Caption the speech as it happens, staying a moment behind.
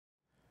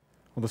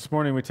Well, this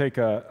morning we take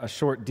a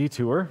short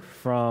detour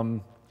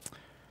from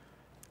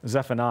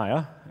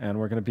Zephaniah, and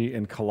we're going to be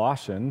in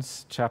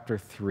Colossians chapter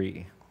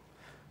 3.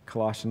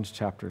 Colossians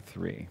chapter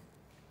 3.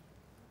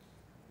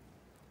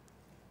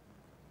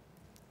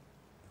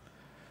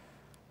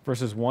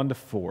 Verses 1 to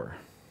 4.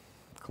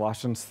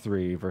 Colossians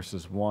 3,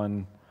 verses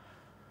 1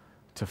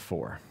 to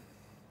 4.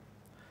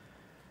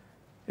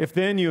 If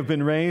then you have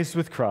been raised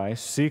with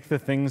Christ, seek the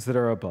things that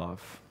are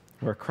above,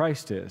 where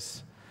Christ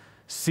is,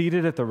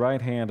 seated at the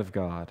right hand of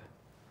God.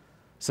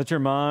 Set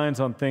your minds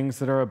on things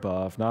that are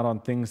above, not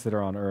on things that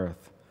are on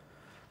earth.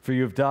 For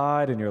you have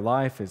died, and your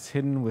life is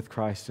hidden with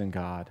Christ in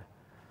God.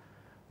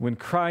 When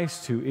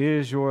Christ, who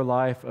is your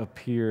life,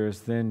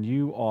 appears, then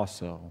you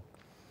also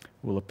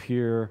will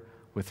appear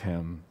with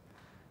him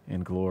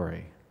in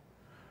glory.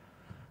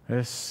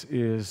 This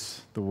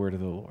is the word of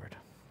the Lord.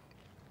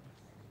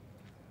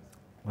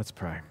 Let's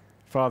pray.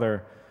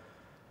 Father,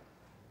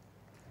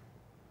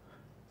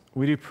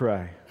 we do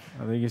pray.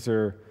 I think these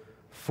are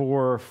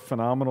 4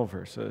 phenomenal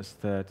verses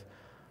that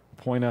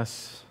point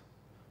us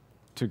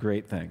to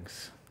great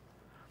things.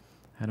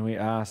 And we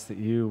ask that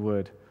you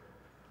would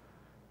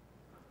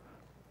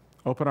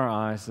open our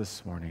eyes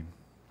this morning,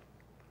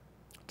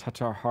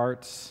 touch our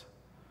hearts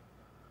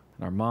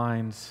and our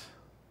minds,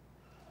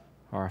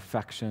 our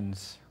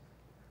affections,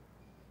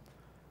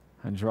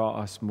 and draw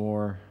us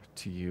more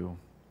to you.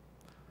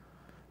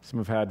 Some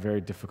have had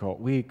very difficult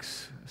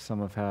weeks.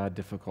 Some have had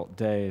difficult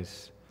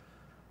days.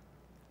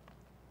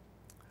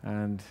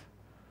 And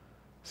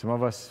some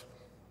of us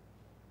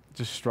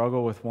just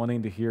struggle with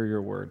wanting to hear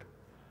your word.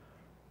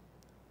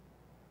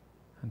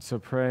 And so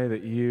pray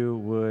that you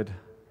would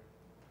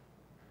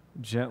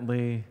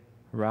gently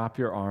wrap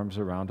your arms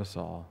around us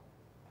all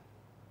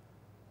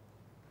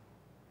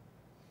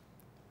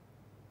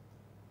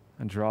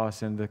and draw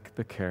us into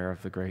the care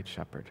of the great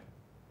shepherd.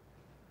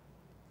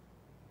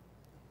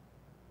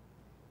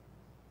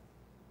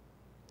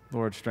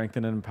 Lord,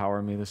 strengthen and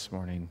empower me this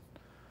morning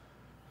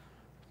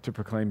to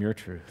proclaim your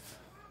truth.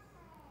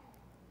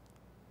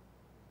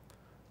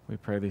 We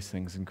pray these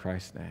things in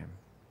Christ's name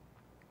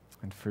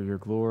and for your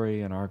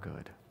glory and our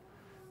good.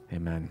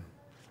 Amen.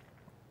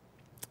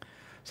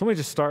 So let me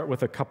just start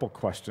with a couple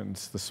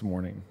questions this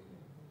morning.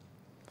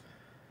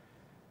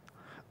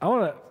 I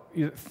want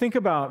to think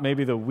about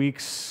maybe the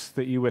weeks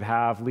that you would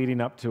have leading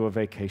up to a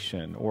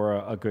vacation or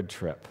a good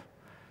trip.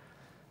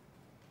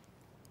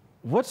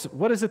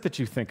 What is it that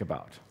you think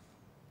about?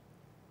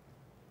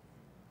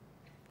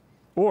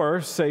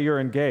 Or say you're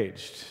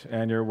engaged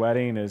and your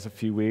wedding is a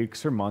few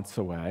weeks or months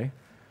away.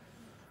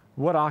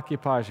 What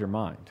occupies your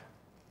mind?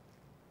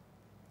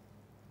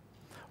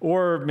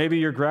 Or maybe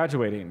you're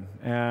graduating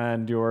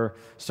and you're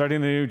starting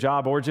a new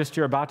job, or just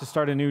you're about to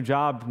start a new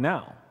job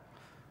now.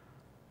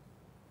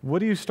 What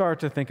do you start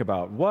to think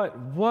about?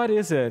 What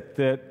is it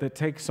that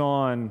takes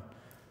on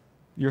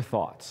your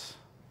thoughts?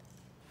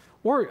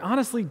 Or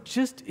honestly,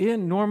 just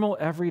in normal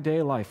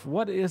everyday life,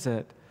 what is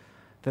it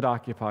that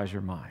occupies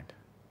your mind?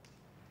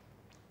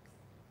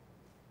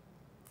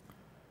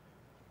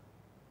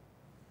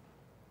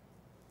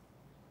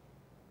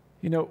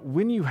 You know,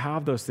 when you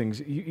have those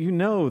things, you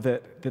know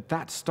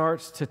that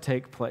starts to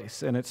take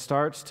place, and it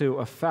starts to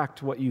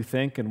affect what you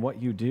think and what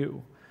you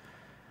do.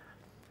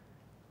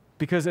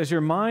 Because as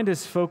your mind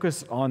is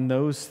focused on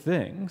those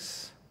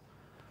things,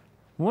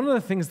 one of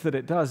the things that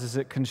it does is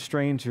it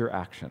constrains your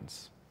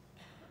actions.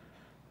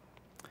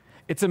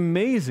 It's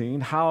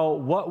amazing how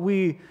what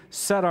we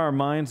set our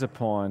minds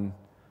upon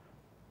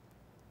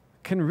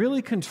can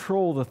really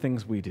control the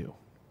things we do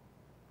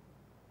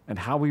and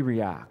how we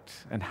react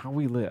and how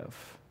we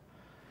live.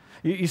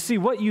 You see,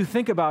 what you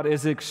think about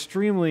is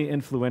extremely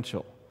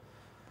influential.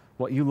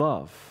 What you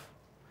love,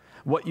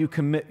 what you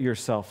commit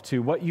yourself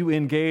to, what you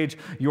engage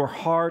your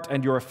heart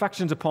and your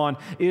affections upon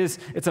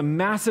it's a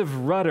massive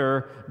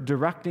rudder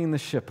directing the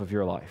ship of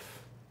your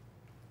life.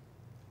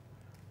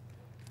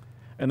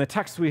 In the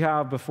text we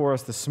have before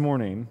us this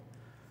morning,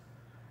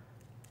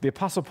 the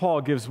Apostle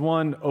Paul gives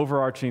one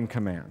overarching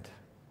command.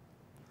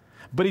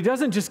 But he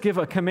doesn't just give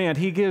a command,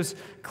 he gives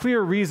clear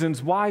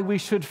reasons why we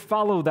should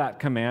follow that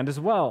command as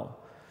well.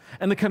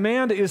 And the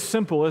command is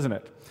simple, isn't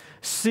it?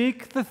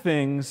 Seek the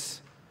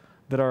things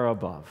that are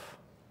above.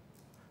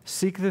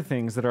 Seek the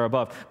things that are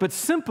above. But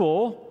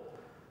simple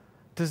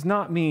does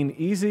not mean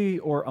easy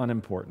or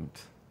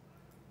unimportant.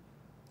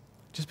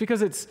 Just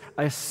because it's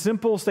a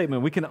simple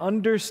statement, we can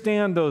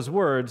understand those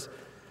words,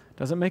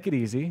 doesn't make it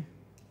easy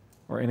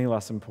or any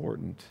less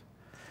important.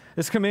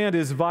 This command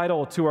is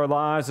vital to our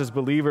lives as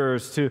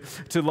believers,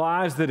 to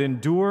lives that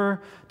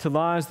endure, to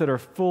lives that are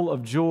full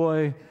of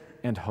joy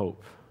and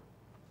hope.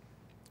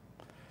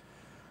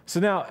 So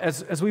now,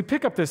 as we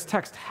pick up this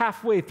text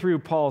halfway through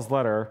Paul's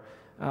letter,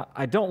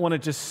 I don't want to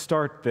just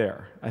start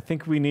there. I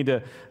think we need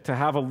to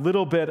have a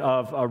little bit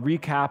of a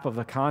recap of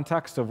the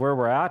context of where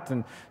we're at,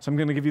 and so I'm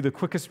going to give you the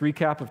quickest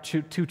recap of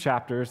two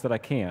chapters that I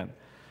can.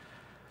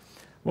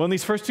 Well, in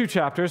these first 2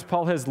 chapters,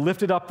 Paul has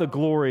lifted up the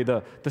glory,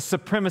 the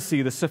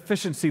supremacy, the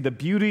sufficiency, the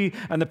beauty,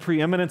 and the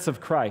preeminence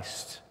of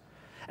Christ.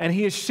 And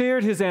he has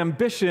shared his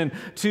ambition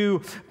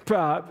to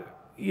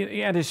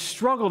and his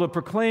struggle to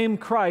proclaim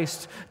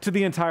Christ to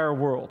the entire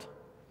world.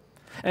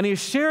 And he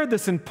shared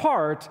this in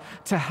part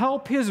to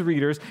help his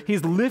readers.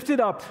 He's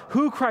lifted up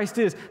who Christ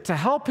is to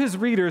help his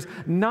readers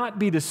not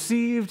be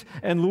deceived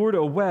and lured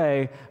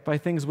away by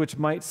things which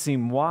might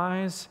seem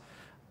wise,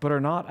 but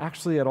are not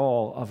actually at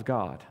all of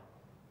God.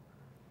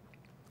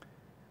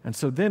 And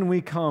so then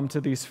we come to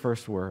these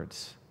first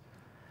words.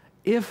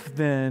 If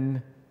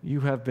then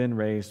you have been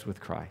raised with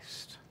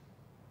Christ.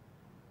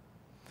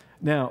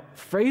 Now,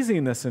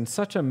 phrasing this in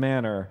such a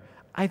manner,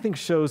 I think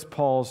shows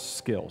Paul's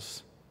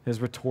skills, his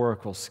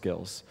rhetorical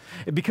skills,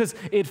 because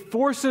it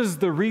forces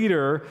the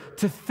reader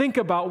to think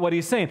about what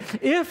he's saying.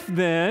 If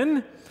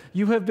then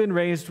you have been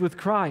raised with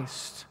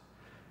Christ,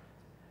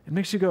 it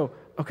makes you go,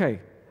 okay,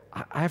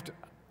 I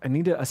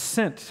need to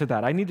assent to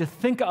that. I need to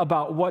think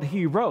about what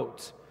he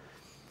wrote.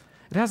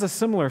 It has a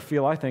similar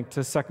feel, I think,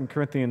 to 2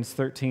 Corinthians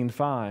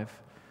 13:5,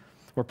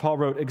 where Paul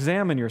wrote,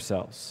 examine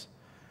yourselves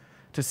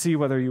to see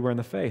whether you were in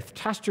the faith.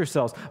 Test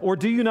yourselves. Or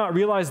do you not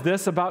realize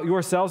this about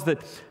yourselves,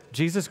 that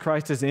Jesus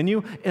Christ is in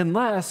you,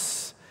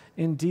 unless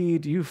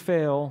indeed you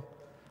fail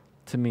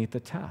to meet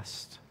the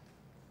test?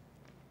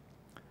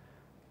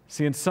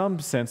 See, in some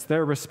sense,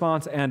 their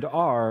response and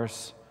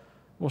ours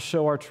will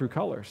show our true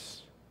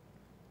colors.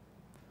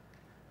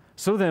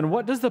 So then,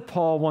 what does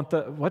Paul want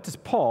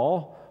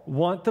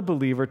the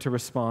believer to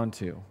respond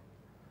to?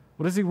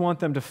 What does he want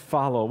them to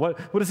follow?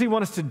 What does he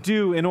want us to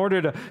do in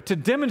order to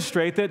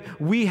demonstrate that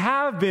we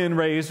have been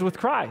raised with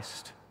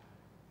Christ?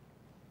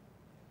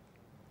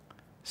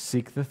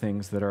 Seek the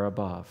things that are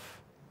above,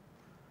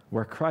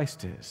 where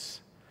Christ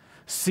is,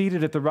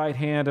 seated at the right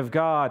hand of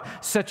God.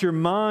 Set your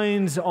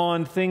minds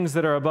on things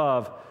that are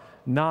above,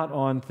 not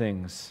on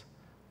things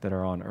that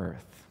are on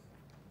earth.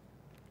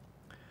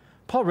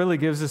 Paul really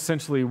gives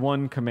essentially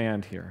one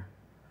command here,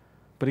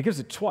 but he gives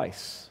it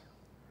twice.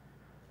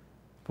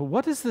 But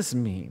what does this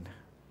mean?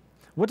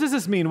 What does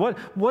this mean?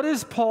 What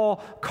is Paul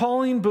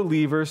calling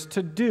believers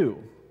to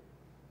do?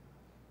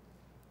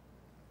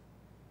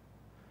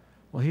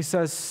 Well, he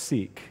says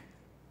seek.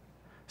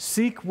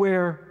 Seek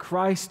where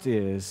Christ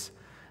is,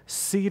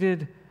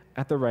 seated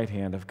at the right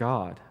hand of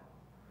God.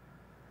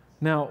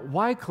 Now,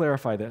 why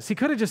clarify this? He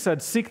could have just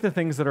said, seek the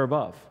things that are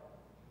above.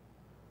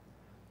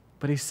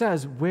 But he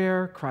says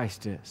where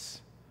Christ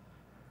is.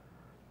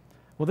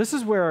 Well, this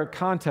is where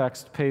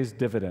context pays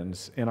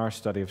dividends in our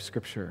study of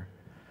Scripture.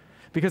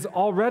 Because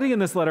already in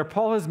this letter,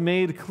 Paul has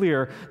made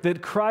clear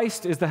that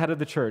Christ is the head of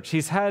the church.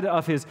 He's head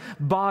of his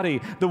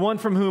body, the one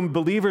from whom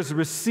believers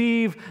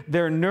receive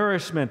their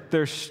nourishment,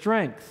 their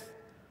strength.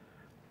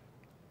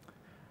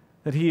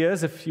 That he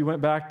is, if you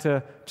went back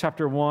to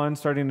chapter 1,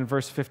 starting in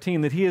verse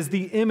 15, that he is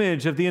the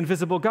image of the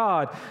invisible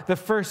God, the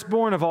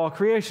firstborn of all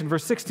creation.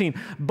 Verse 16,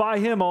 by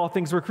him all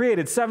things were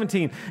created.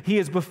 17, he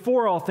is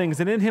before all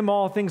things, and in him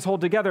all things hold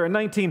together. And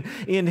 19,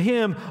 in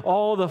him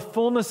all the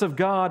fullness of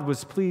God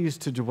was pleased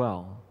to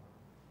dwell.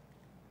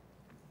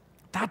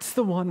 That's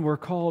the one we're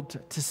called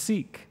to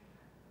seek.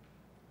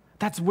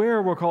 That's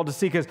where we're called to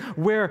seek, is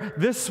where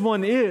this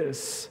one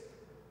is,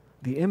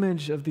 the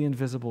image of the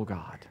invisible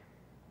God.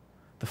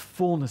 The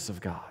fullness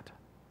of God.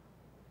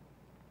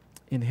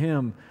 In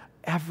him,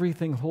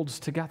 everything holds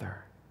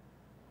together.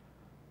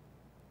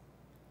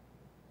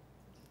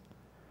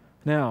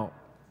 Now,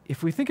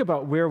 if we think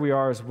about where we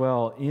are as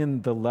well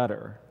in the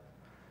letter,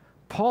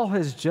 Paul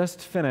has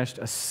just finished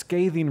a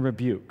scathing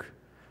rebuke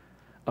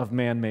of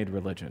man-made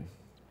religion,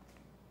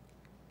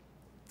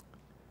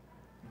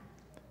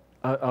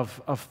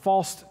 of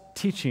false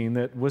teaching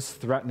that was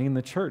threatening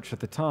the church at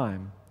the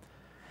time.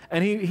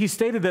 And he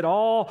stated that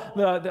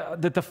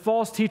that the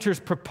false teachers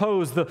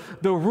propose, the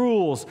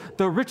rules,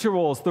 the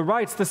rituals, the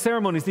rites, the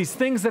ceremonies, these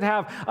things that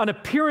have an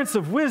appearance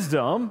of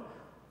wisdom,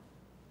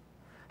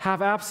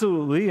 have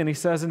absolutely, and he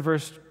says in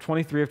verse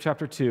 23 of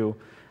chapter 2,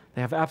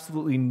 they have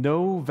absolutely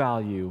no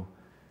value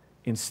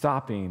in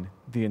stopping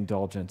the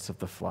indulgence of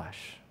the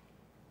flesh.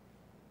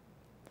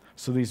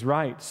 So these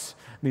rites,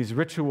 these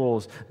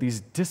rituals, these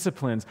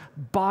disciplines,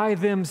 by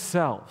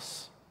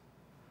themselves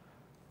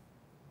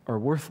are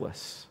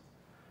worthless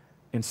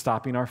in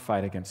stopping our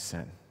fight against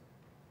sin.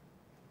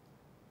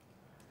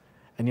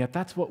 And yet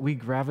that's what we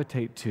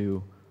gravitate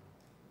to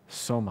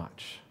so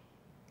much,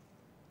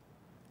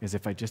 is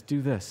if I just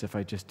do this, if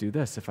I just do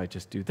this, if I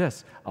just do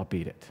this, I'll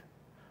beat it.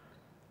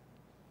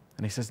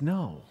 And he says,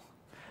 no,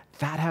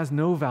 that has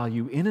no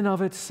value in and of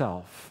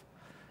itself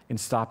in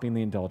stopping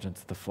the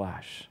indulgence of the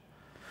flesh.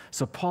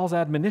 So Paul's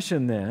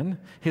admonition then,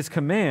 his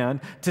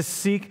command to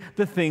seek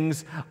the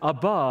things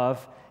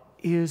above,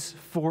 is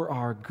for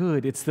our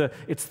good. It's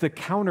the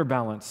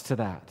counterbalance to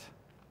that.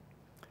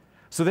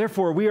 So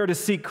therefore, we are to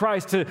seek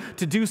Christ, to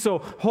do so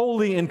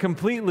wholly and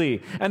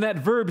completely. And that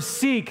verb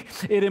seek,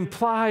 it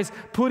implies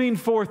putting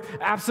forth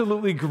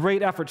absolutely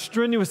great effort,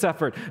 strenuous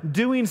effort,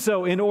 doing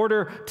so in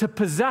order to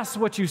possess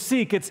what you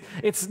seek.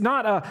 It's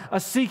not a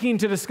seeking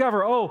to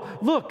discover, oh,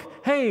 look,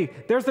 hey,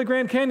 there's the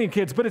Grand Canyon,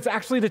 kids, but it's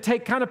actually to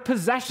take kind of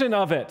possession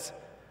of it,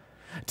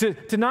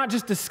 to not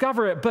just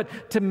discover it,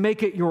 but to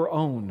make it your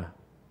own.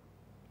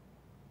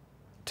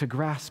 To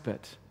grasp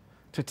it,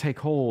 to take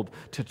hold,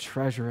 to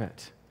treasure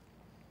it.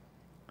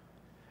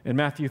 In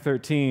Matthew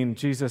 13,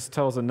 Jesus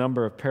tells a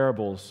number of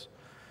parables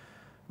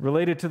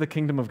related to the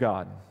kingdom of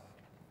God.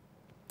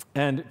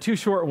 And two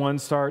short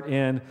ones start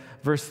in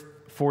verse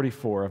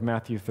 44 of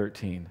Matthew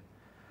 13.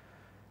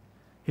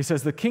 He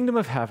says, "The kingdom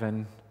of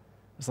heaven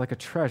is like a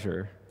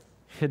treasure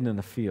hidden in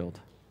a field,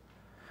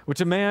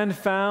 which a man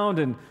found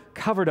and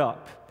covered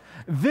up.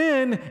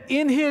 Then,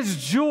 in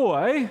his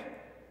joy,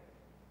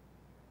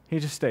 he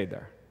just stayed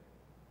there.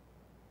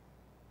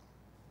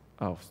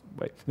 Oh,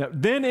 wait. Now,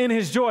 then in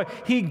his joy,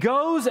 he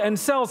goes and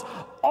sells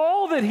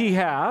all that he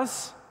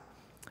has,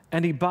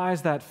 and he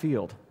buys that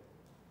field."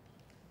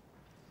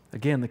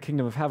 Again, the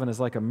kingdom of heaven is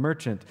like a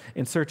merchant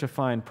in search of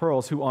fine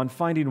pearls, who on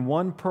finding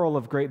one pearl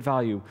of great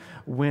value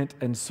went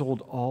and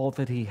sold all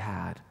that he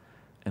had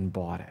and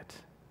bought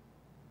it.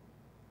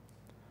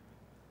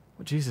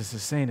 What Jesus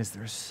is saying is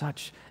there's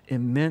such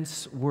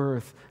immense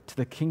worth to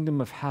the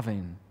kingdom of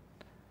heaven,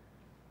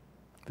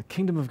 the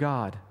kingdom of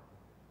God,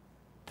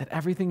 that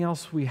everything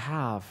else we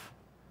have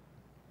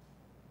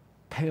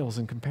pales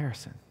in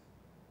comparison.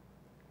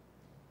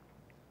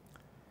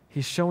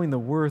 He's showing the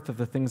worth of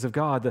the things of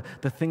God,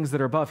 the things that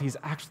are above. He's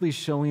actually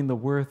showing the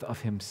worth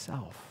of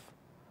himself.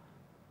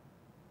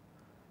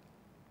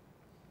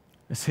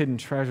 This hidden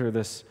treasure,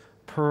 this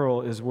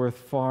pearl, is worth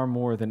far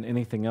more than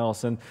anything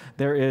else. And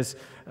there's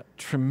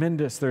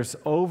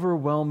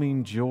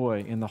overwhelming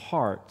joy in the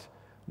heart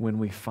when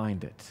we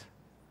find it,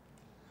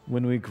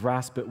 when we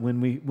grasp it, when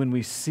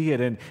we see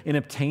it, and in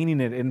obtaining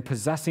it, in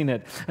possessing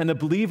it. And the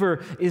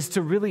believer is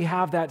to really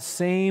have that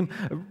same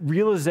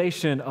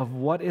realization of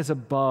what is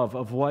above,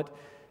 of what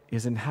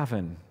is in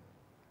heaven,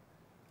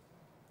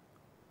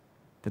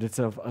 that it's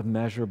of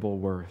immeasurable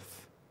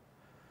worth.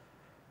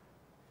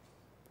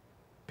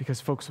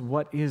 Because, folks,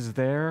 what is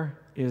there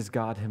is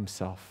God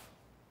himself.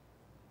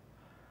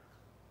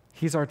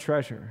 He's our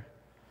treasure.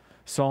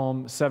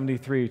 Psalm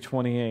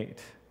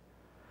 73:28.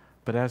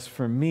 "But as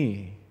for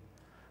me,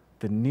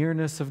 the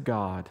nearness of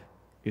God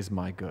is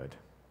my good."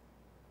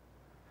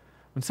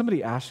 When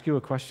somebody asks you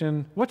a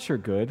question, what's your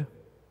good?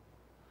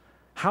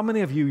 How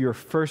many of you, your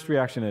first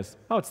reaction is,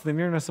 oh, it's the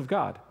nearness of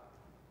God?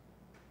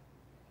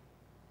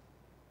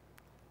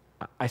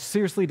 I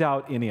seriously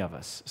doubt any of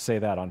us say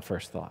that on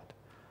first thought.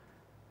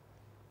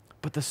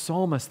 But the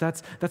psalmist,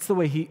 that's the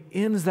way he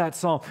ends that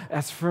psalm.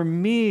 As for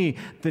me,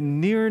 the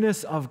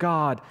nearness of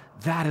God,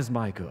 that is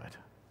my good.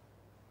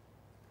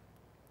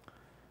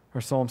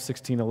 Or Psalm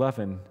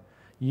 16:11,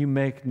 "You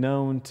make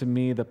known to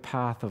me the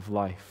path of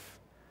life.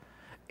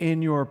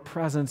 In your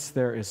presence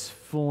there is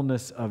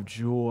fullness of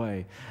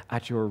joy.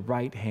 At your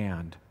right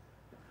hand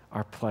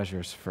are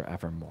pleasures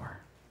forevermore."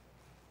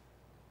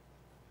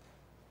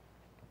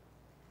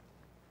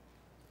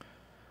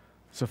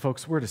 So,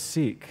 folks, we're to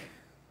seek.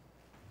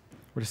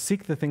 We're to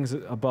seek the things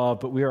above,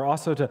 but we are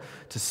also to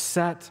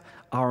set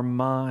our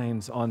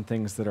minds on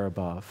things that are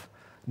above,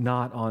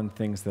 not on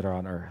things that are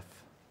on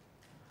earth.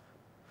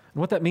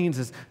 And what that means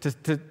is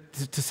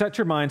to set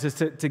your minds is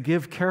to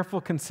give careful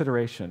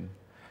consideration.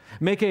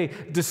 Make a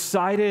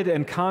decided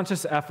and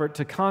conscious effort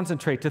to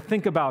concentrate, to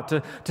think about,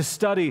 to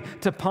study,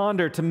 to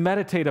ponder, to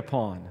meditate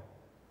upon.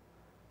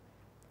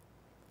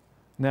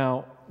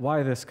 Now,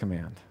 why this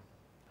command?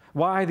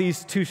 Why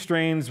these two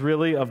strains,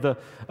 really, of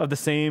the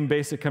same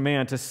basic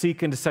command, to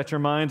seek and to set your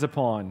minds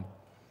upon?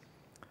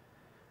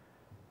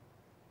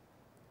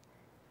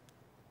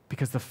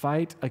 Because the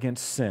fight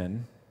against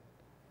sin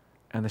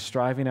and the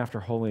striving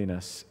after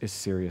holiness is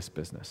serious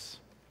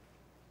business.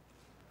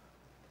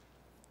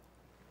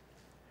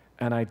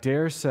 And I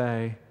dare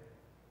say,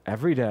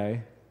 every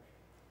day,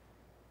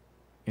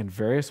 in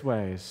various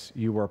ways,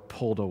 you are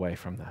pulled away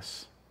from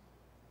this.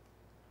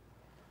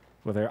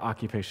 Whether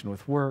occupation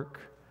with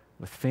work,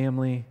 with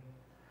family,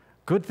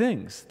 good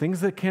things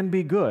that can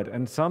be good,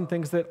 and some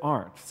things that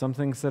aren't, some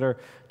things that are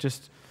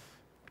just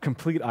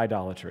complete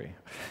idolatry.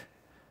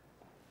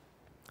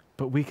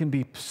 But we can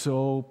be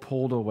so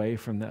pulled away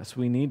from this.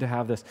 We need to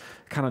have this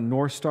kind of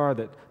North Star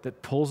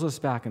that pulls us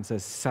back and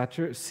says,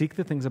 seek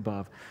the things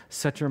above,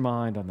 set your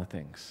mind on the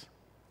things.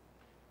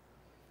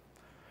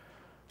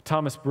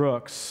 Thomas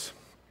Brooks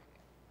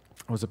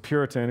was a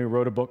Puritan who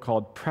wrote a book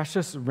called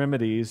Precious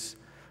Remedies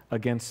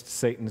Against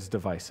Satan's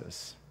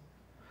Devices.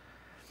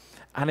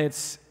 And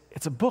it's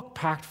a book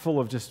packed full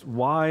of just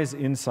wise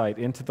insight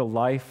into the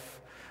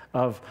life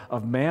of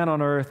man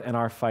on earth and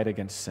our fight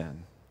against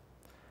sin.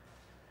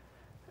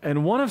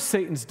 And one of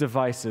Satan's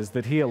devices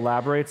that he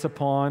elaborates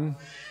upon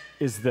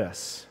is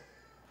this.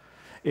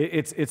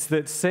 It's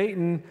that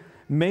Satan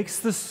makes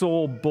the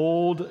soul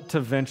bold to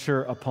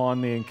venture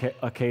upon the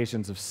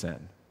occasions of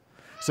sin.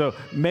 So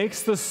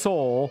makes the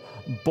soul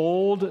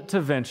bold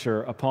to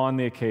venture upon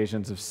the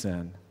occasions of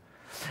sin.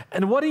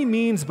 And what he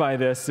means by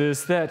this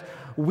is that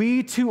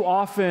we too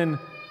often,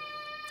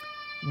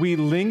 we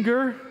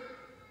linger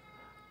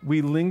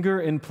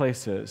in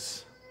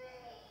places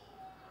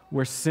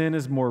where sin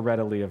is more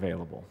readily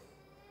available.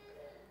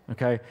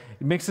 Okay?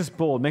 It makes us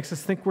bold, makes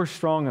us think we're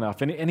strong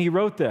enough. And he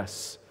wrote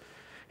this.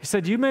 He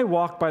said, "You may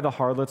walk by the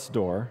harlot's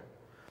door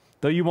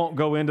though you won't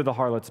go into the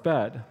harlot's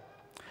bed.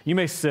 You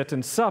may sit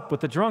and sup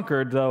with the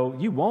drunkard, though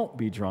you won't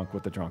be drunk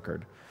with the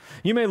drunkard.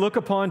 You may look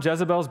upon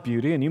Jezebel's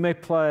beauty, and you may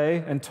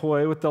play and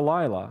toy with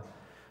Delilah,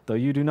 though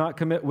you do not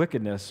commit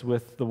wickedness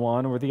with the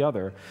one or the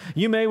other.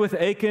 You may with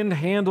Achan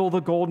handle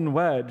the golden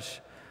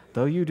wedge,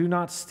 though you do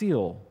not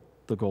steal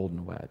the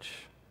golden wedge.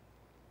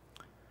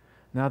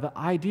 Now, the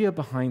idea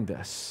behind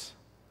this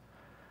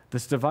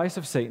device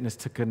of Satan is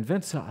to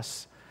convince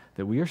us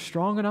that we are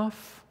strong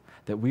enough,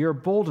 that we are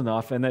bold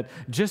enough, and that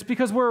just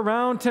because we're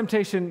around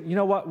temptation, you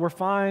know what, we're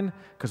fine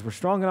because we're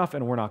strong enough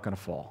and we're not going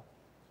to fall.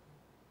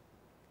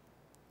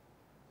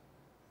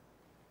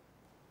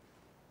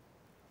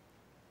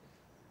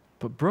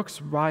 But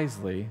Brooks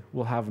Risley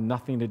will have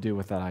nothing to do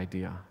with that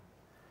idea.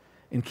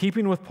 In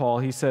keeping with Paul,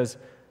 he says,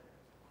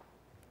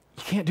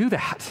 you can't do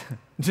that.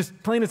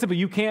 Just plain and simple,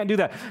 you can't do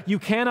that. You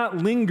cannot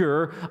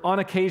linger on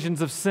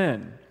occasions of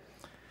sin.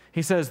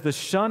 He says, the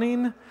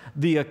shunning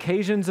the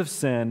occasions of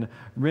sin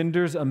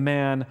renders a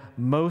man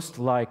most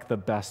like the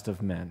best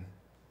of men.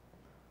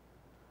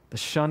 The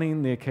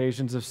shunning the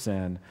occasions of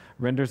sin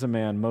renders a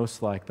man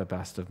most like the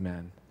best of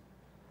men.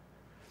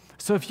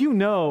 So if you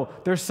know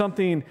there's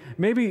something,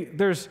 maybe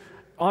there's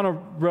on a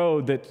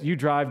road that you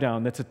drive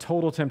down that's a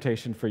total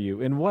temptation for you,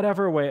 in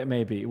whatever way it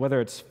may be,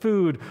 whether it's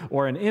food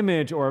or an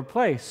image or a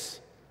place,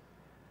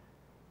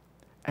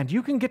 and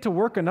you can get to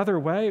work another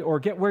way or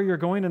get where you're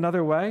going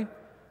another way,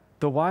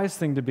 the wise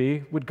thing to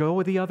be would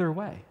go the other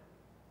way.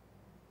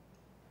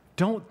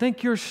 Don't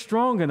think you're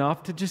strong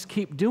enough to just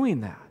keep doing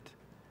that.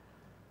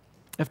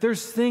 If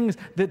there's things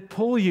that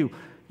pull you,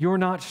 you're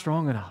not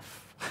strong enough.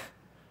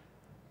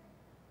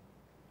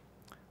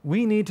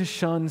 We need to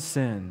shun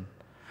sin.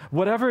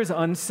 Whatever is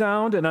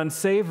unsound and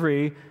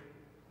unsavory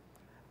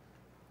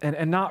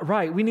and not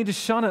right, we need to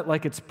shun it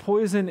like it's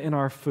poison in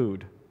our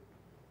food.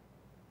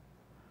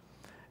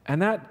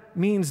 And that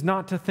means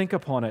not to think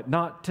upon it,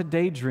 not to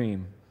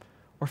daydream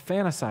or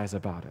fantasize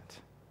about it.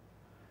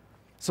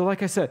 So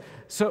like I said,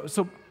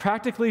 so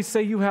practically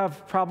say you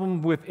have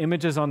problem with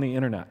images on the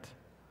internet.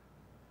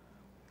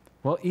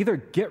 Well, either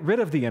get rid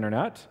of the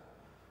internet,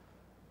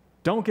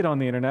 don't get on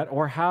the internet,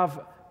 or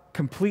have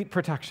complete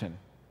protection.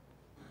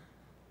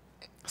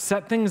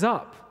 Set things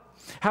up.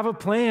 Have a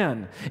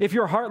plan. If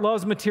your heart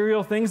loves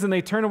material things and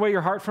they turn away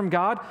your heart from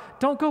God,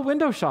 don't go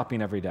window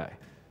shopping every day.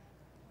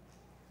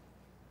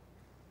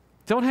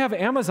 Don't have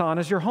Amazon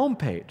as your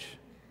homepage.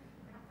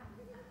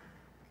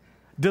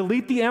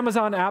 Delete the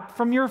Amazon app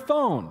from your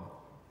phone.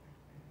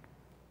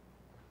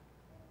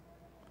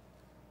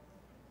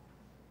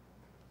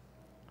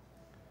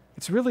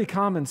 It's really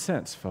common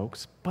sense,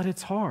 folks, but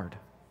it's hard.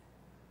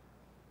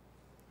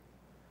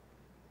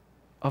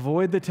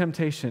 Avoid the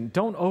temptation.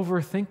 Don't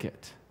overthink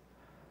it.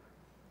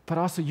 But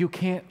also, you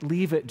can't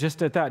leave it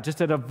just at that, just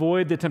at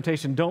avoid the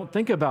temptation. Don't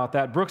think about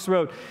that. Brooks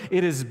wrote,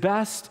 "It is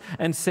best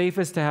and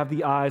safest to have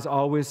the eyes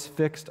always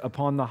fixed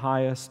upon the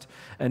highest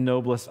and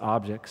noblest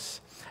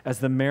objects, as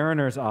the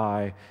mariner's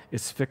eye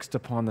is fixed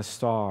upon the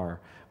star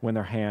when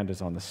their hand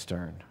is on the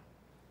stern."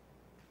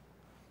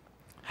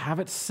 Have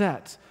it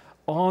set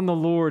on the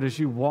Lord as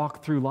you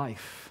walk through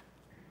life,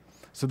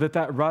 so that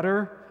that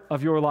rudder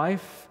of your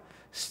life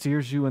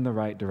steers you in the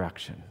right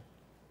direction.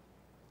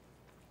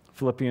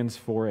 Philippians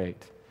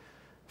 4:8.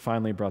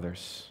 Finally,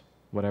 brothers,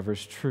 whatever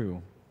is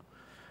true,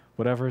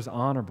 whatever is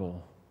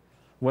honorable,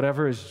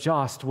 whatever is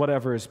just,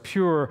 whatever is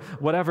pure,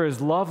 whatever is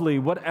lovely,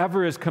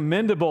 whatever is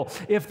commendable,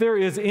 if there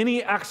is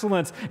any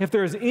excellence, if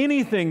there is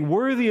anything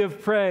worthy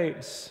of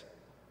praise,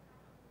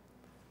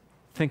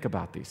 think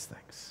about these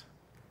things.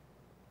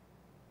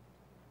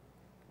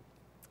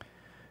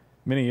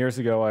 Many years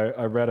ago,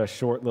 I read a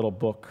short little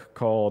book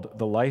called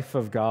The Life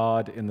of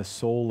God in the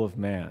Soul of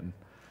Man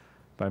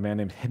by a man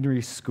named Henry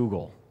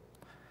Scougal.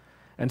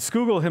 And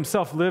Scougal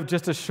himself lived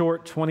just a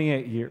short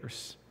 28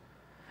 years.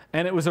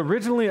 And it was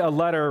originally a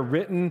letter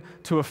written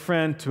to a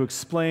friend to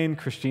explain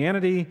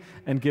Christianity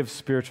and give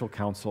spiritual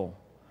counsel.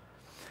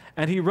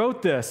 And he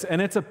wrote this,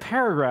 and it's a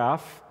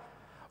paragraph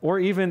or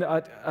even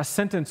a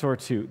sentence or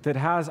two that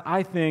has,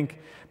 I think,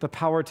 the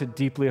power to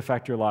deeply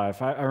affect your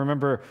life. I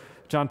remember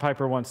John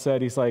Piper once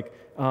said, he's like,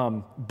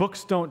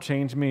 books don't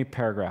change me,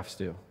 paragraphs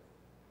do.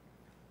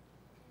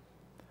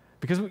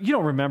 Because you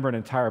don't remember an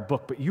entire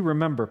book, but you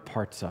remember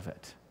parts of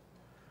it.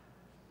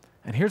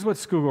 And here's what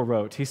Scougal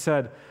wrote. He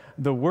said,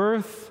 "The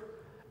worth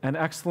and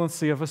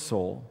excellency of a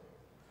soul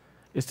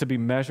is to be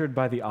measured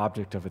by the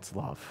object of its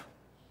love."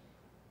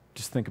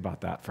 Just think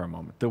about that for a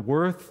moment. The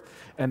worth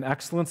and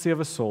excellency of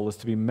a soul is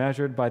to be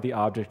measured by the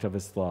object of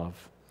its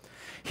love.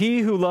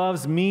 He who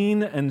loves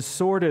mean and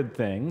sordid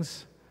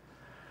things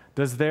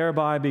does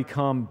thereby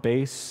become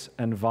base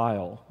and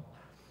vile.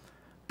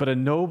 But a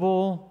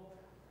noble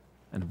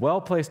and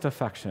well-placed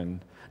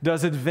affection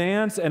does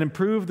advance and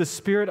improve the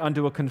spirit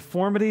unto a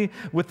conformity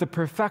with the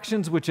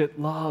perfections which it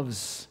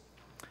loves.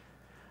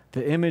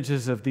 The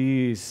images of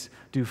these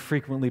do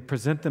frequently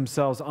present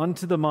themselves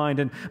unto the mind,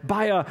 and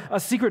by a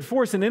secret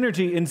force and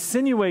energy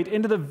insinuate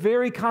into the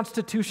very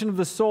constitution of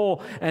the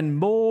soul, and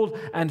mold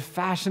and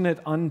fashion it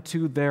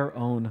unto their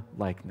own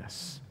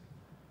likeness.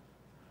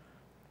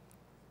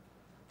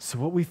 So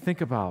what we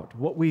think about,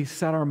 what we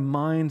set our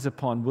minds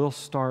upon, will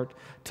start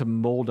to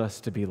mold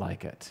us to be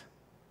like it.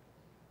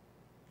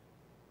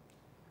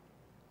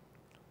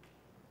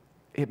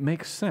 It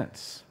makes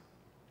sense.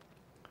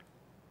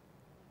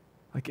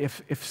 Like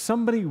if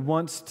somebody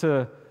wants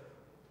to,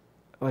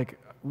 like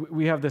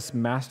we have this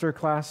master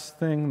class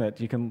thing that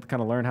you can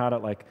kind of learn how to,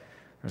 like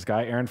there's a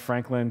guy, Aaron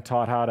Franklin,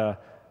 taught how to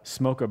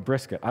smoke a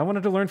brisket. I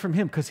wanted to learn from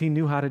him because he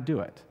knew how to do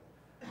it.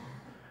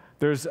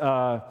 There's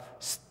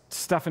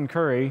Stephen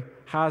Curry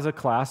has a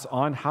class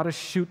on how to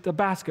shoot the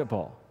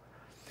basketball.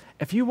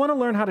 If you want to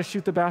learn how to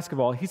shoot the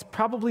basketball, he's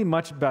probably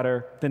much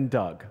better than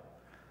Doug.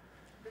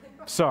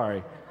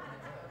 Sorry.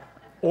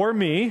 Or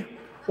me,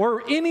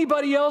 or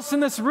anybody else in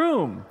this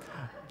room.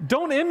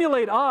 Don't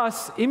emulate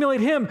us,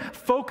 emulate him.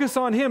 Focus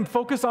on him,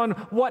 focus on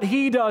what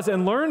he does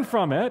and learn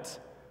from it.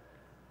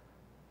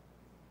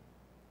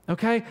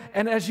 Okay?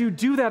 And as you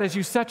do that, as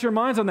you set your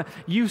minds on that,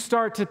 you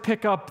start to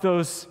pick up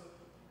those,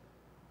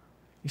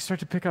 you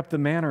start to pick up the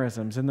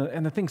mannerisms and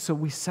the things. So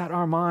we set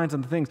our minds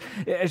on the things.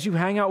 As you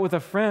hang out with a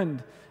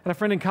friend, and a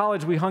friend in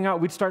college, we hung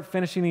out, we'd start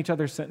finishing each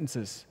other's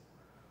sentences.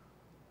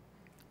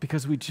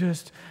 Because we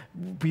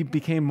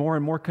became more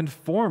and more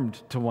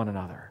conformed to one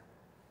another.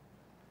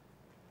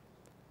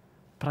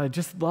 But I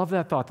just love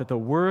that thought that the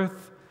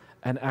worth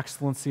and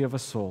excellency of a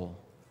soul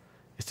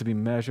is to be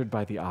measured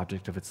by the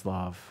object of its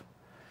love.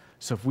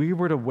 So if we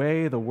were to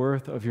weigh the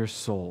worth of your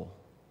soul,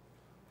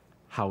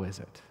 how is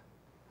it?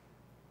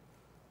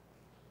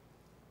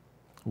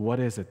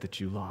 What is it that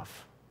you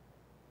love?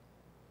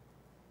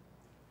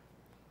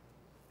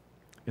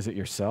 Is it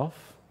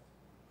yourself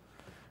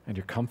and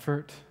your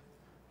comfort,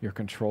 your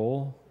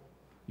control,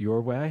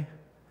 your way?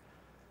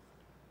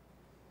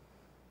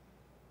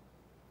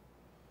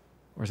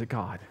 Or is it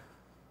God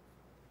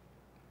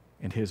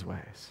and his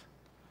ways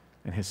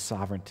and his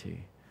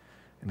sovereignty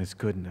and his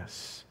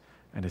goodness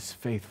and his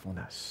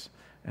faithfulness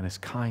and his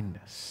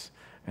kindness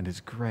and his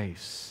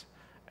grace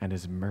and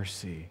his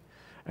mercy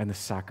and the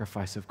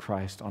sacrifice of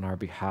Christ on our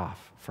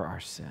behalf for our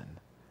sin?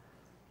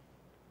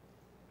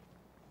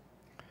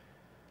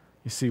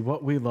 You see,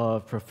 what we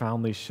love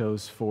profoundly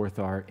shows forth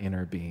our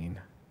inner being,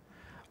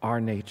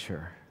 our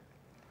nature.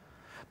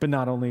 But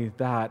not only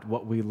that,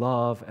 what we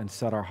love and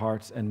set our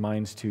hearts and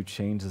minds to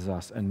changes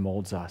us and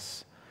molds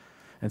us.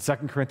 And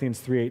 2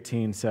 Corinthians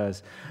 3:18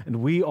 says, "And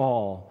we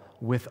all,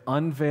 with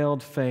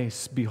unveiled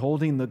face,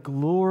 beholding the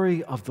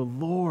glory of the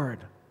Lord,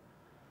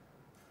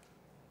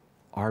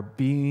 are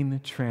being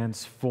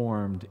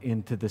transformed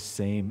into the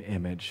same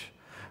image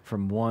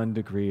from one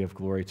degree of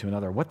glory to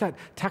another." What that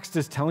text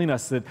is telling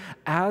us, that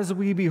as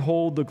we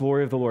behold the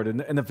glory of the Lord,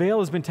 and the veil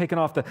has been taken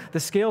off, the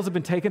scales have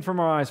been taken from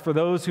our eyes for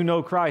those who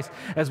know Christ,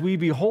 as we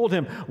behold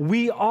him,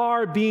 we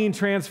are being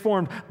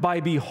transformed by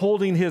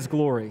beholding his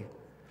glory.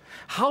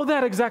 How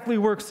that exactly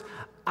works,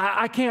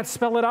 I can't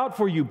spell it out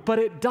for you, but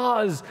it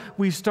does.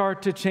 We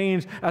start to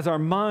change as our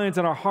minds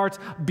and our hearts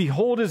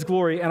behold his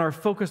glory and are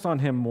focused on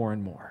him more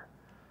and more.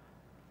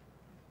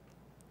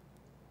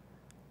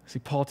 See,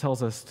 Paul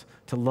tells us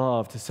to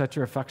love, to set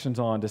your affections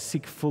on, to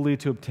seek fully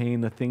to obtain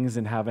the things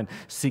in heaven.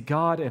 Seek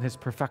God and his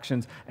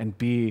perfections and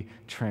be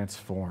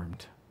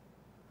transformed.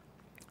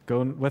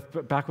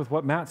 Back with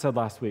what Matt said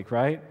last week,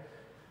 right?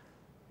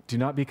 Do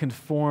not be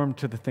conformed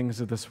to the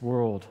things of this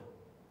world,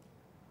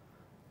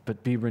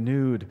 but be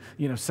renewed.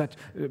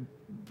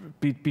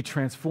 Be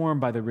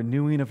transformed by the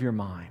renewing of your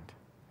mind.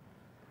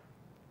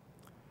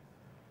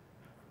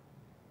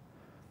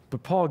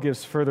 But Paul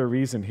gives further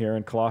reason here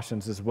in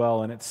Colossians as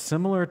well, and it's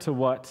similar to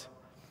what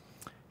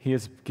he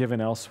has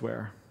given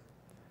elsewhere.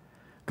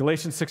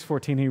 Galatians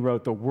 6:14, he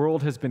wrote, "The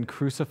world has been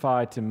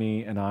crucified to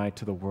me, and I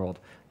to the world."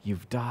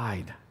 You've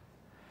died.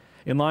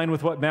 In line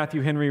with what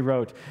Matthew Henry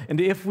wrote,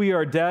 "And if we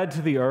are dead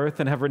to the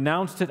earth and have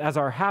renounced it as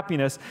our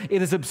happiness,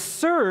 it is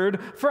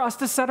absurd for us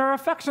to set our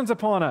affections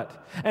upon it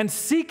and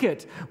seek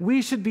it.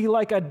 We should be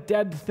like a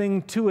dead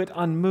thing to it,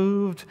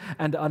 unmoved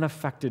and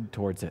unaffected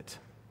towards it."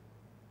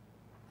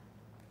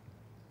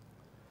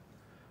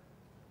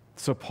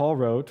 So Paul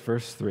wrote,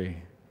 verse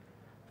 3,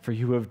 "For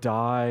you have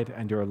died,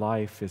 and your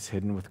life is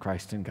hidden with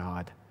Christ in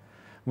God.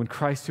 When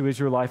Christ, who is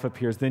your life,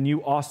 appears, then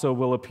you also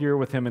will appear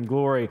with him in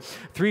glory."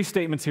 3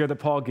 statements here that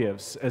Paul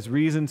gives as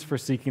reasons for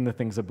seeking the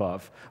things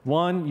above.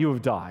 1, you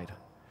have died.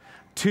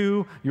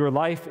 2, your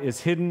life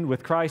is hidden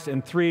with Christ.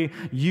 And 3,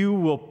 you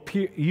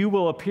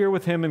will appear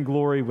with him in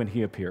glory when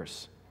he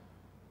appears.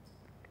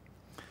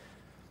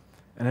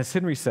 And as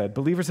Henry said,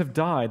 believers have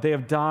died. They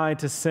have died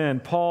to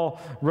sin. Paul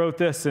wrote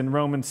this in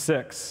Romans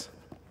 6.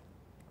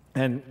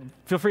 And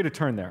feel free to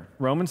turn there.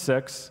 Romans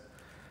 6.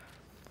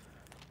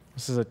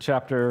 This is a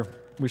chapter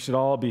we should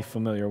all be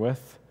familiar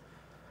with.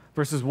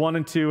 Verses 1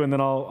 and 2, and then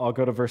I'll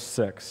go to verse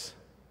 6.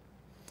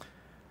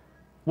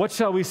 "What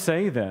shall we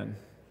say then?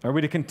 Are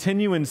we to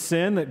continue in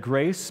sin that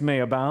grace may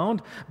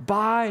abound?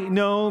 By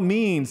no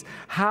means.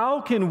 How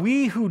can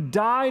we who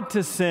died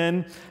to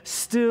sin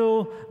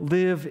still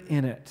live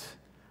in it?"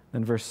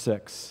 Then verse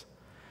 6.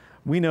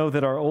 We know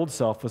that our old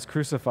self was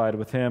crucified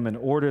with him in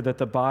order that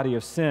the body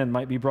of sin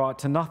might be brought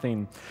to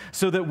nothing,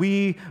 so that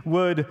we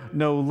would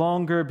no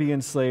longer be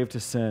enslaved to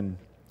sin.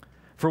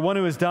 For one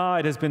who has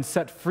died has been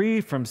set free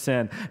from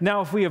sin.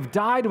 Now, if we have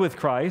died with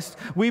Christ,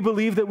 we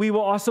believe that we will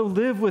also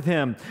live with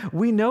him.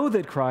 We know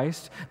that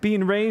Christ,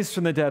 being raised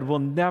from the dead, will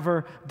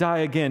never die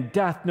again.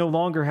 Death no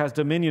longer has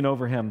dominion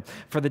over him.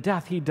 For the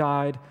death he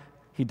died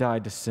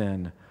to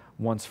sin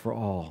once for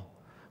all.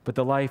 But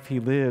the life he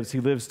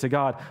lives to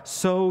God.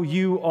 So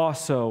you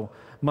also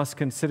must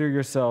consider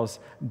yourselves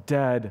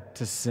dead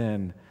to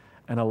sin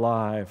and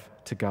alive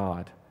to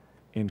God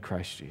in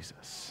Christ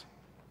Jesus.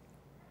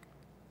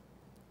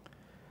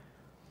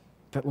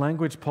 That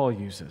language Paul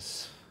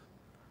uses,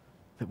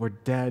 that we're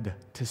dead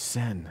to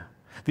sin.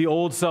 The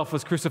old self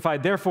was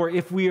crucified. Therefore,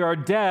 if we are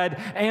dead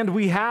and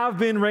we have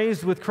been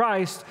raised with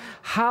Christ,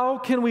 how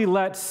can we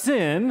let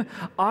sin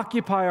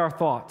occupy our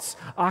thoughts,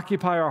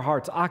 occupy our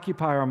hearts,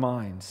 occupy our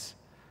minds?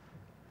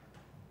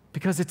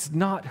 Because it's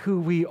not who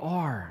we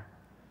are.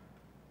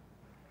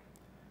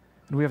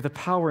 And we have the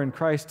power in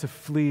Christ to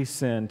flee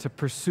sin, to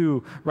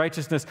pursue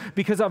righteousness.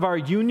 Because of our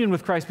union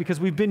with Christ, because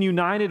we've been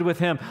united with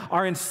him,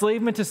 our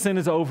enslavement to sin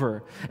is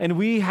over. And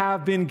we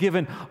have been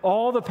given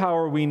all the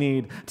power we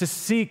need to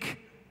seek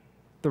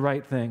the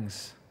right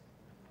things.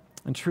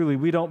 And truly,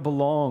 we don't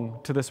belong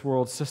to this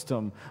world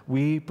system.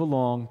 We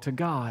belong to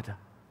God.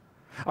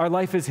 Our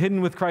life is hidden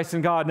with Christ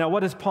in God. Now,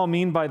 what does Paul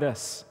mean by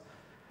this?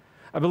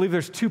 I believe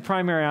there's two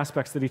primary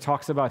aspects that he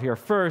talks about here.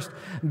 First,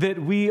 that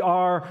we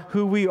are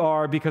who we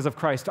are because of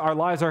Christ. Our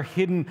lives are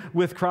hidden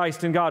with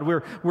Christ in God.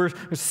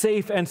 We're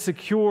safe and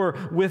secure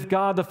with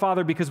God the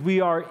Father because we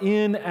are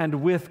in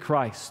and with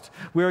Christ.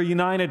 We are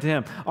united to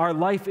him. Our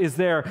life is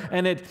there,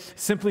 and it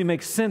simply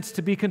makes sense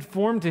to be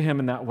conformed to him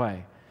in that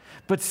way.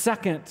 But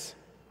second,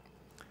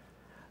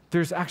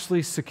 there's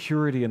actually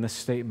security in this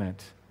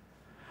statement.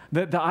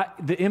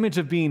 The image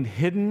of being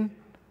hidden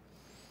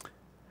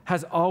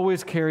has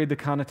always carried the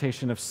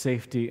connotation of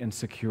safety and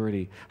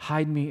security.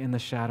 Hide me in the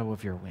shadow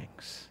of your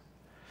wings.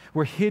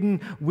 We're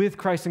hidden with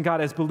Christ and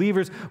God. As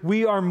believers,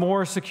 we are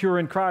more secure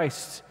in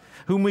Christ,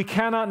 whom we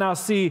cannot now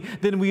see,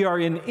 than we are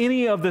in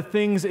any of the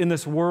things in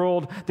this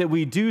world that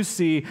we do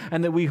see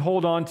and that we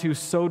hold on to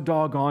so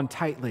doggone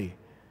tightly.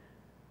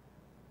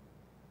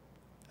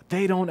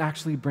 They don't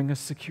actually bring us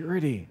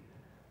security.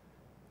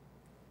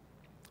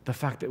 The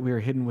fact that we are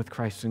hidden with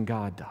Christ and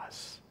God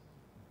does.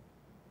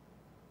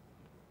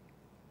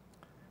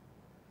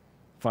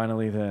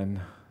 Finally,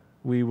 then,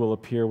 we will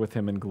appear with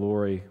him in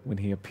glory when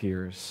he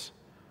appears.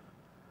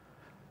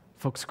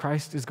 Folks,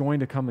 Christ is going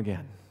to come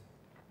again.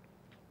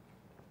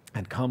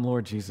 And come,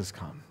 Lord Jesus,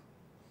 come.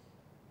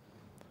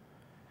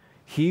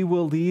 He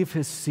will leave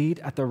his seat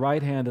at the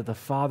right hand of the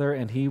Father,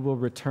 and he will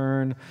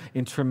return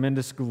in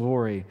tremendous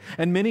glory.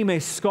 And many may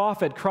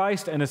scoff at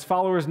Christ and his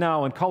followers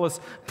now and call us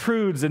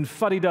prudes and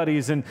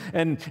fuddy-duddies and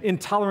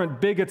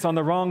intolerant bigots on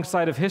the wrong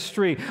side of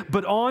history.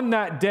 But on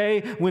that day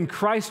when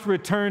Christ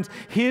returns,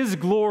 his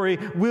glory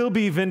will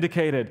be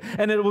vindicated,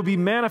 and it will be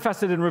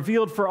manifested and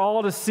revealed for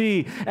all to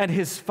see, and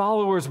his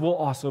followers will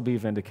also be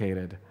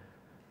vindicated.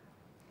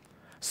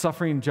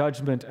 Suffering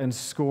judgment and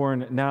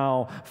scorn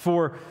now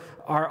for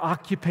our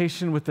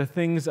occupation with the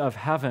things of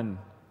heaven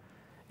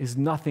is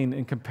nothing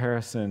in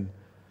comparison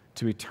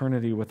to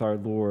eternity with our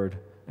Lord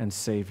and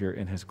Savior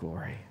in his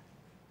glory.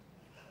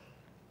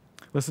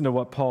 Listen to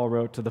what Paul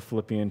wrote to the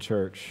Philippian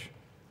church.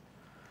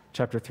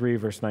 Chapter 3,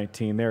 verse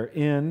 19. Their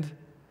end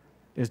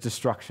is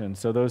destruction.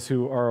 So those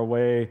who are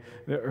away,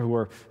 who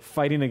are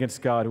fighting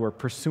against God, who are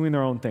pursuing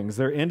their own things,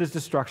 their end is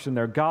destruction,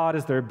 their God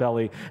is their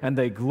belly, and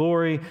they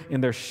glory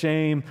in their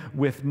shame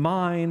with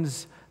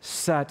minds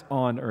set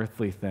on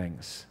earthly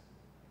things.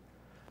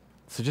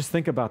 So just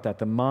think about that.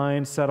 The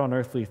mind set on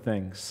earthly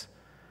things,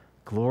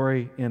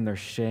 glory in their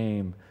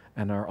shame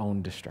and our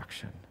own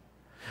destruction.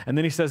 And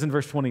then he says in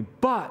verse 20,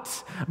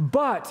 but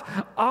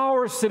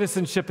our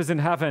citizenship is in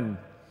heaven,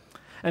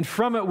 and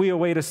from it we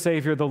await a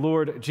Savior, the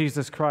Lord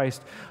Jesus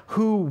Christ,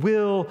 who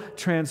will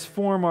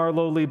transform our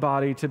lowly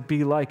body to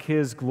be like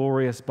his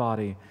glorious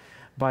body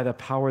by the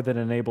power that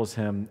enables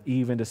him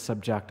even to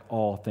subject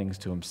all things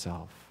to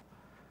himself.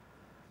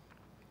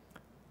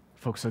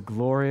 Folks, a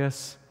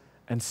glorious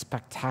and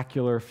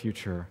spectacular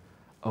future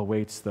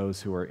awaits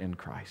those who are in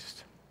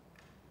Christ.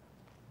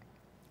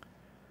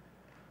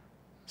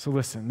 So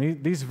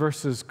listen, these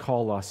verses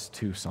call us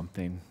to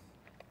something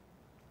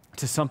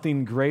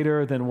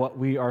greater than what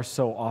we are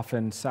so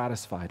often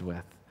satisfied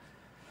with.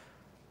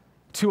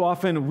 Too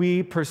often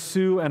we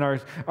pursue and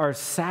are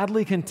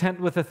sadly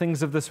content with the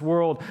things of this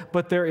world,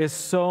 but there is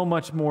so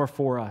much more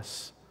for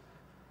us.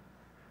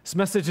 This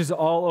message is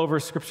all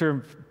over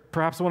Scripture,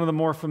 perhaps one of the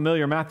more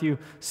familiar, Matthew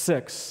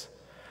 6,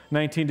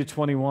 19 to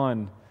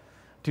 21.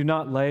 Do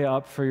not lay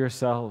up for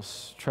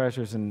yourselves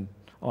treasures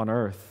on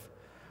earth,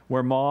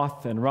 where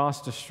moth and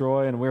rust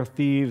destroy and where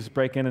thieves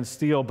break in and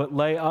steal, but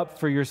lay up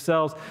for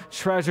yourselves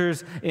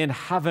treasures in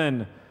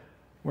heaven,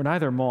 where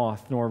neither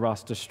moth nor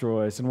rust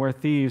destroys and where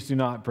thieves do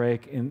not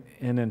break in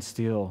and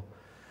steal.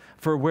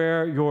 For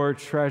where your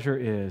treasure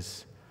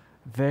is,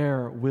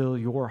 there will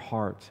your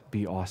heart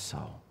be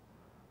also.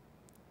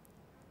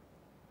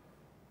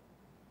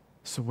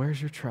 So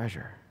where's your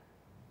treasure?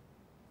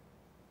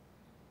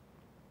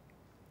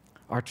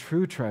 Our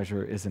true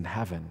treasure is in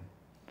heaven.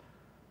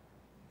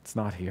 It's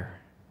not here.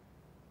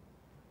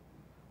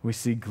 We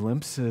see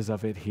glimpses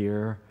of it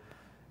here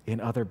in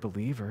other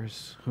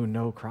believers who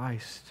know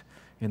Christ,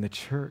 in the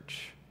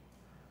church,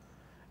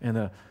 in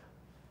the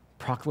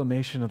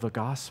proclamation of the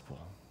gospel.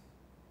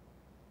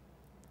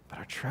 But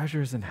our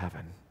treasure is in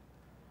heaven.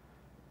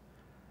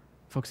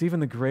 Folks, even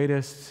the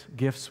greatest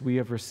gifts we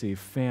have received,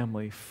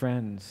 family,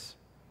 friends,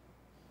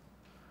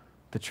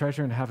 the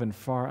treasure in heaven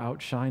far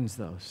outshines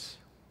those.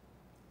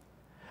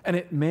 And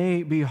it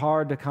may be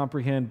hard to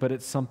comprehend, but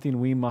it's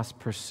something we must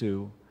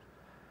pursue.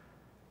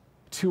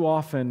 Too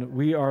often,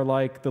 we are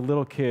like the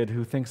little kid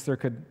who thinks there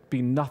could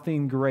be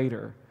nothing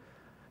greater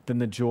than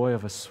the joy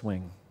of a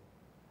swing.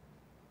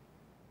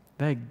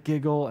 They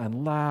giggle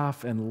and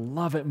laugh and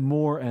love it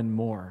more and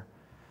more.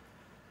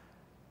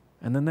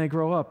 And then they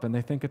grow up and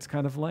they think it's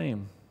kind of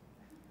lame.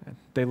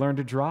 They learn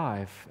to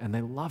drive and they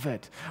love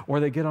it.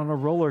 Or they get on a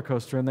roller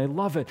coaster and they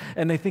love it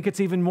and they think it's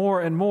even more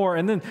and more.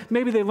 And then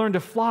maybe they learn to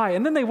fly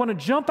and then they want to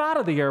jump out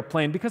of the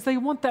airplane because they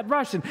want that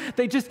rush and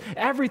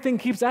everything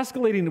keeps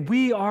escalating.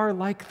 We are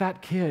like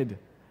that kid.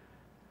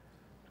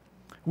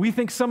 We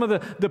think some of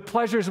the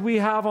pleasures we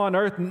have on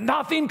earth,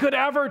 nothing could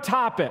ever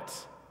top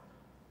it.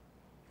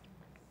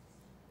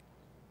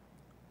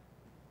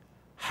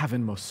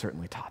 Heaven most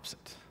certainly tops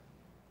it.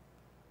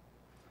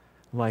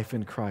 Life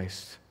in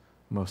Christ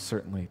most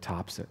certainly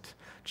tops it.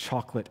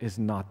 Chocolate is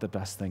not the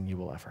best thing you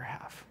will ever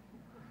have.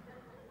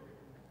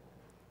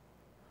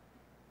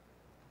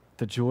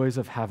 The joys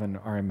of heaven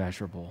are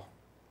immeasurable.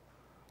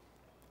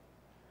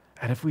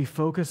 And if we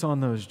focus on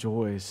those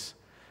joys,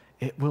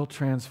 it will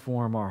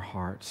transform our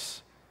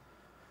hearts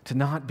to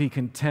not be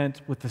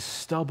content with the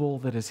stubble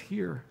that is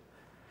here.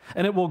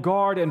 And it will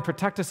guard and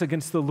protect us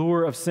against the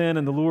lure of sin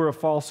and the lure of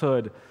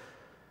falsehood.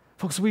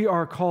 Folks, we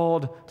are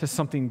called to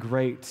something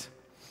great.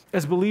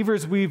 As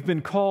believers, we've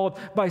been called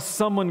by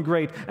someone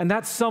great, and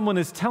that someone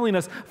is telling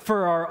us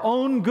for our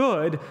own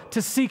good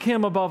to seek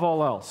Him above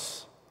all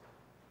else.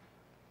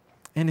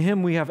 In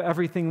Him, we have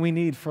everything we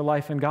need for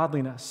life and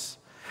godliness.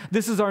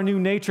 This is our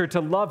new nature,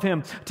 to love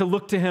Him, to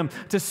look to Him,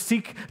 to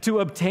seek to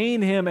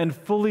obtain Him and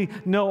fully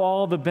know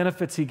all the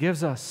benefits He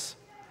gives us.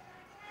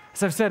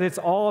 As I've said, it's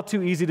all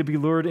too easy to be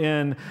lured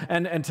in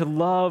and to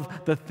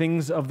love the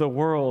things of the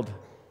world.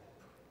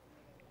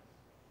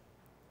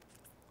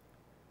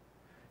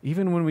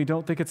 Even when we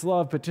don't think it's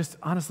love, but just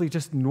honestly,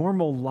 just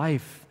normal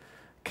life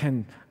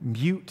can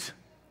mute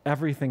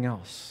everything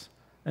else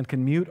and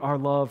can mute our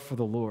love for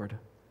the Lord.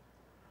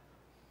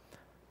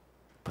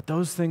 But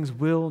those things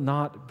will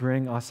not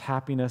bring us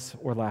happiness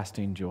or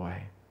lasting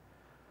joy.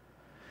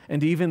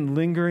 And even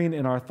lingering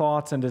in our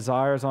thoughts and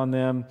desires on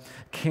them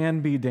can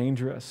be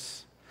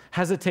dangerous.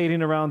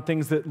 Hesitating around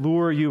things that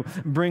lure you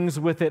brings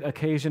with it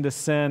occasion to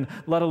sin,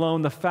 let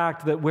alone the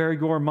fact that where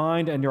your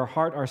mind and your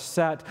heart are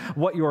set,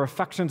 what your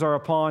affections are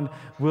upon,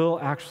 will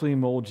actually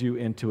mold you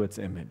into its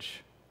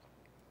image.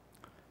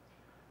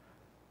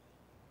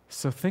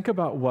 So think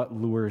about what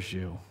lures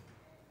you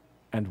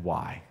and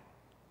why.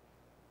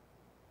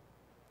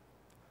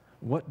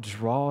 What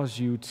draws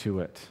you to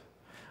it?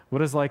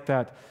 What is like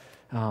that,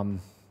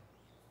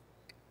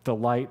 the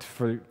light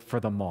for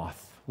the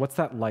moth? What's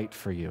that light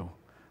for you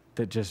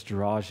that just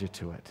draws you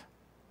to it?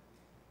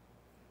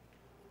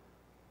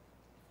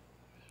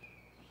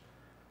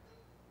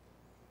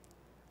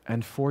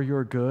 And for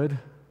your good,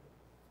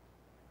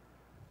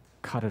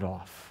 cut it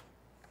off.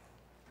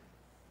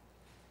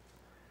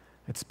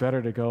 It's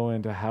better to go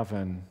into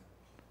heaven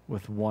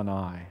with one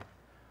eye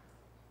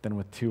than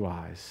with two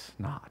eyes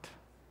not.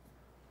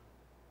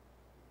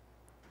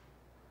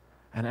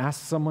 And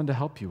ask someone to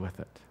help you with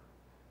it.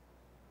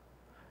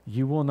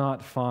 You will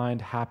not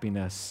find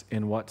happiness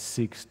in what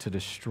seeks to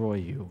destroy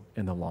you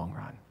in the long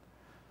run.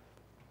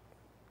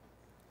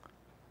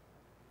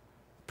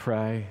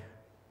 Pray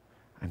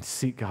and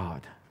seek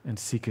God and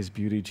seek His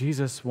beauty.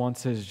 Jesus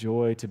wants His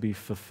joy to be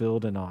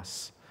fulfilled in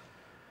us.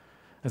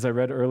 As I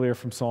read earlier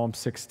from Psalm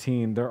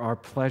 16, there are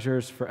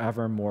pleasures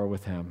forevermore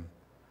with Him.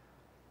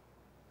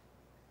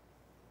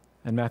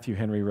 And Matthew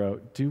Henry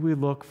wrote, "Do we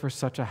look for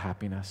such a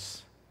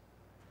happiness?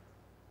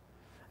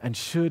 And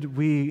should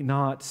we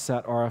not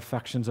set our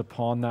affections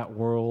upon that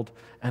world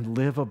and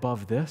live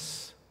above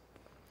this?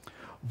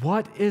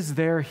 What is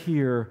there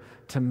here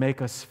to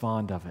make us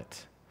fond of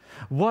it?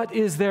 What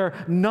is there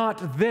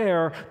not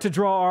there to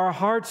draw our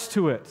hearts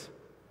to it?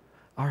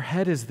 Our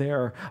head is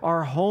there,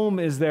 our home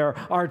is there,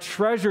 our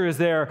treasure is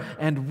there,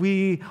 and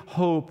we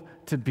hope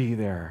to be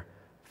there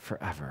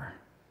forever."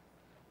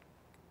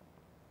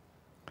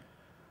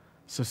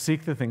 So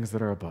seek the things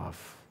that are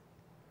above.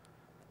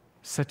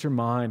 Set your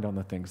mind on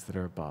the things that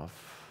are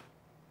above,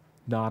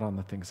 not on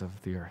the things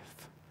of the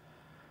earth.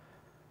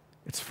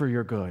 It's for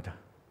your good.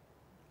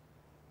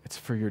 It's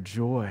for your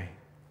joy.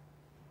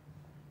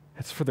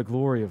 It's for the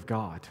glory of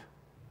God.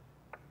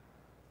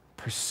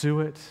 Pursue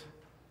it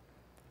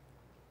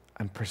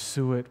and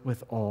pursue it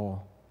with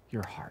all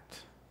your heart.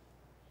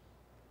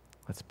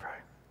 Let's pray.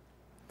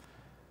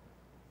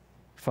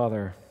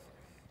 Father,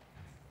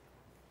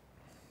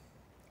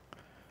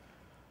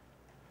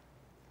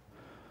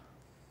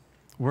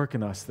 work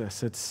in us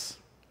this.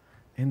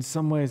 In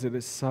some ways, it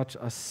is such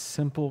a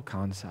simple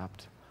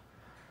concept,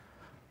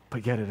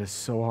 but yet it is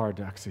so hard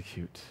to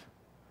execute.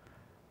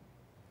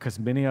 Because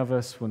many of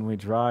us, when we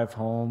drive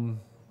home,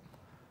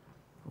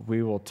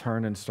 we will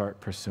turn and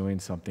start pursuing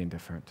something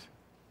different.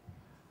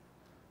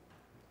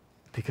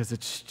 Because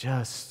it's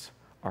just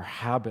our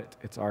habit,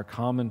 it's our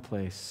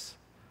commonplace.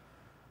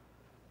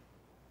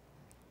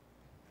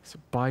 So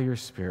by your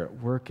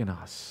Spirit, work in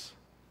us,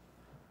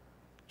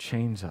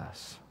 change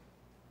us,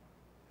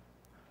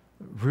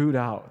 root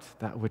out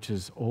that which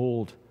is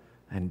old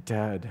and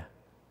dead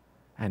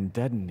and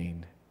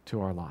deadening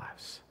to our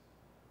lives,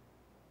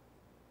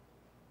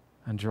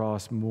 and draw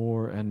us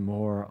more and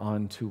more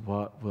onto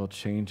what will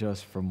change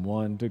us from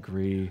one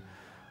degree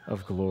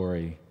of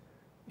glory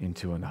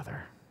into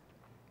another.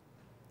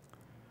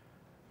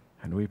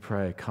 And we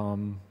pray,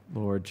 come,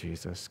 Lord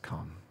Jesus,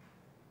 come.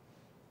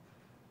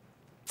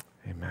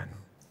 Amen.